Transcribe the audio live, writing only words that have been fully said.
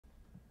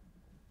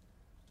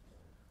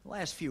The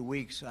last few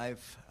weeks,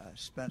 I've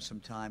spent some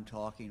time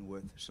talking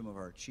with some of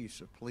our chiefs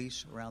of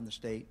police around the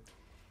state,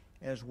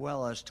 as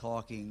well as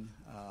talking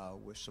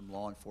with some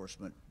law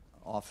enforcement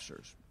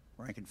officers,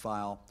 rank and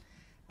file,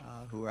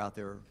 who are out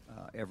there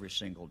every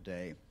single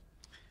day.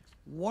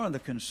 One of the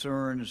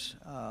concerns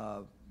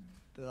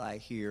that I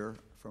hear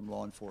from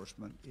law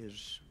enforcement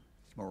is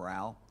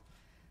morale,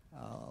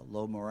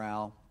 low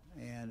morale,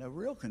 and a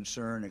real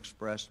concern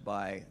expressed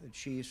by the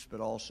chiefs,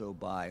 but also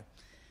by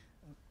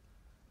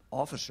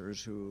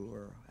officers who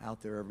are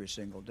out there every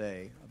single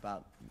day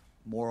about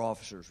more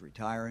officers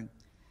retiring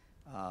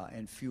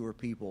and fewer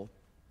people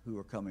who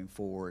are coming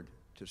forward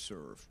to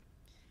serve.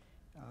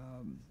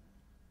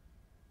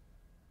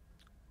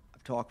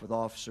 I've talked with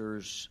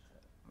officers,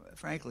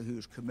 frankly,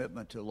 whose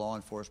commitment to law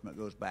enforcement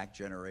goes back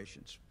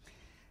generations,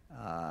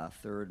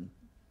 third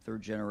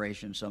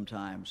generation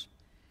sometimes.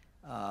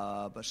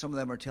 But some of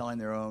them are telling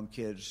their own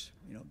kids,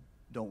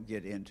 don't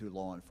get into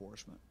law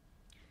enforcement.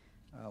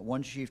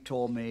 One chief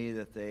told me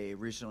that they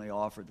recently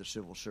offered the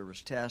civil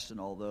service test, and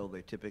although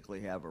they typically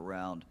have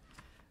around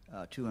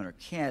 200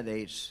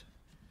 candidates,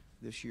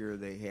 this year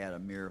they had a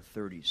mere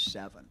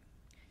 37.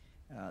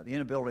 The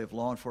inability of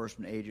law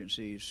enforcement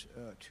agencies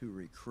to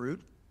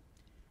recruit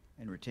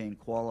and retain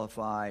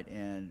qualified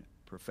and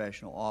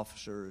professional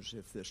officers,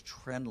 if this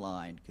trend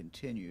line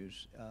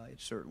continues,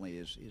 it certainly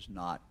is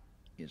not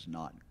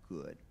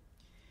good.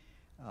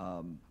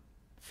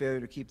 Failure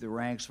to keep the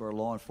ranks of our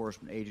law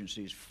enforcement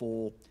agencies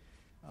full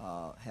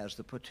has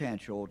the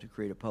potential to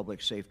create a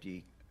public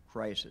safety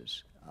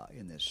crisis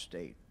in this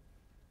state.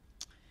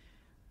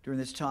 During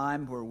this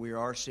time where we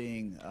are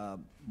seeing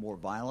more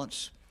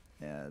violence,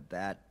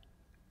 that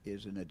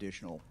is an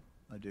additional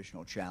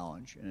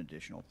challenge, an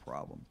additional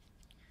problem.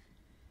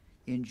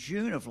 In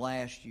June of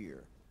last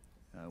year,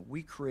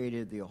 we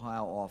created the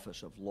Ohio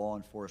Office of Law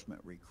Enforcement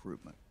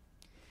Recruitment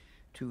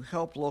to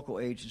help local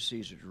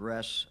agencies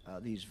address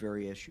these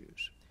very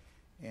issues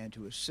and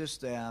to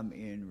assist them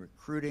in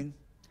recruiting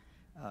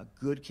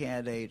good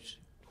candidates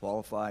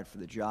qualified for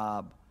the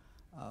job,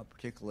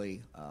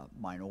 particularly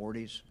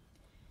minorities.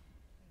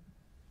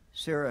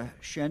 Sarah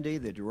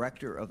Shendy, the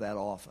director of that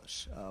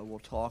office, will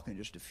talk in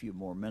just a few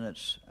more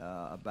minutes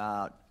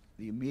about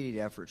the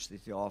immediate efforts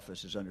that the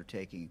office is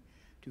undertaking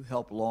to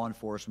help law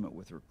enforcement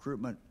with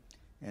recruitment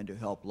and to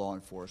help law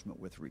enforcement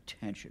with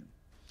retention.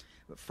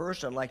 But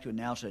first, I'd like to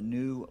announce a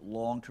new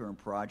long-term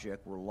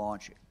project we're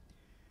launching.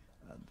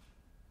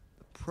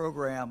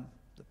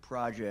 The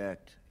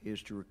project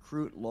is to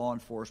recruit law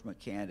enforcement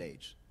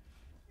candidates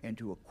and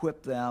to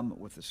equip them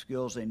with the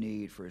skills they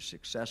need for a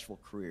successful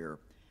career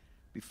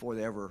before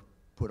they ever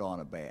put on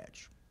a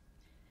badge.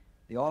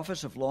 The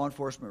Office of Law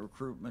Enforcement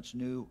Recruitment's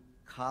new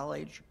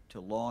College to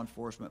Law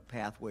Enforcement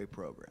Pathway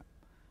Program,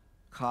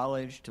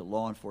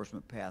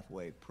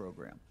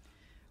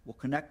 will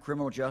connect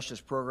criminal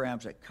justice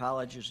programs at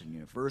colleges and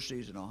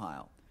universities in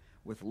Ohio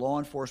with law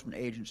enforcement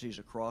agencies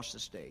across the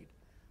state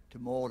to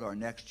mold our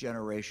next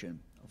generation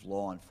of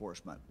law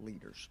enforcement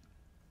leaders.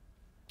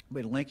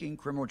 By linking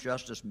criminal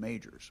justice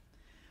majors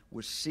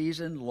with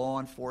seasoned law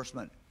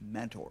enforcement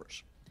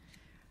mentors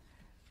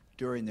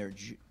during the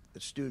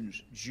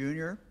students'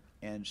 junior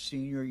and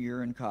senior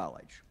year in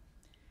college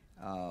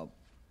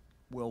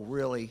will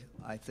really,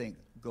 I think,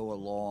 go a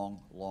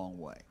long, long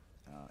way.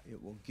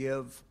 It will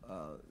give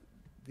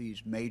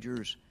these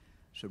majors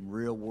some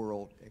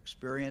real-world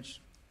experience.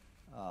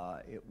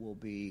 It will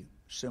be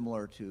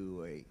similar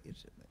to it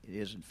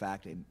is in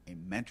fact a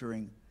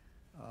mentoring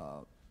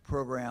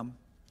program.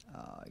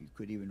 You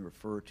could even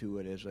refer to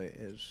it as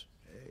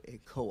a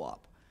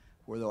co-op,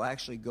 where they'll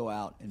actually go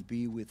out and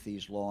be with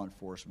these law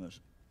enforcement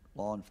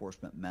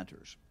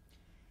mentors.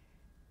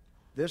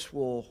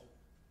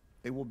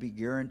 They will be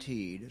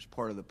guaranteed as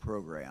part of the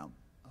program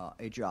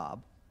a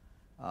job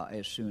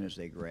as soon as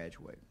they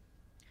graduate.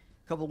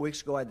 A couple of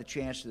weeks ago, I had the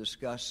chance to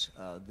discuss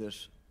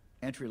this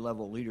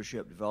entry-level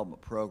leadership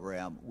development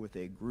program with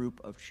a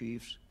group of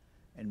chiefs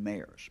and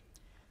mayors.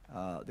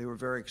 They were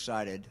very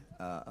excited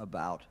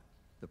about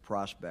the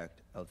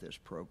prospect of this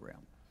program.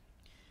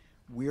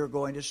 We are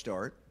going to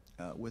start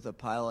with a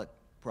pilot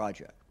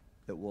project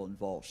that will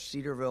involve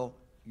Cedarville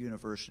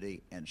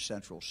University and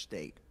Central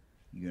State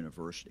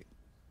University.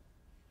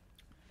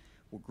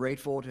 We're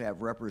grateful to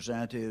have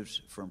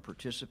representatives from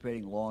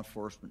participating law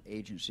enforcement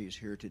agencies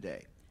here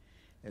today,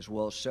 as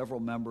well as several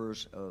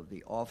members of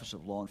the Office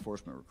of Law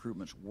Enforcement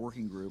Recruitment's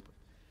working group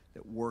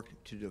that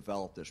worked to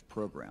develop this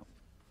program.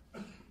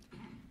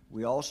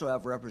 We also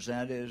have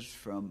representatives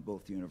from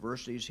both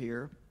universities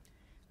here,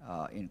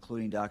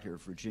 including Dr.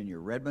 Virginia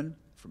Redmond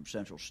from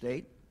Central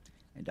State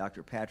and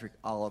Dr. Patrick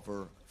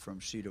Oliver from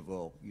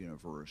Cedarville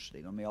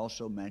University. Let me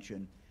also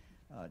mention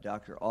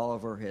Dr.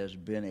 Oliver has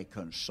been a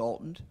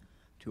consultant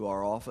to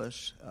our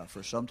office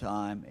for some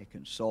time, a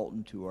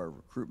consultant to our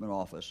recruitment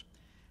office,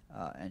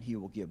 and he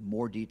will give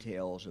more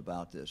details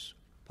about this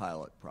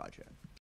pilot project.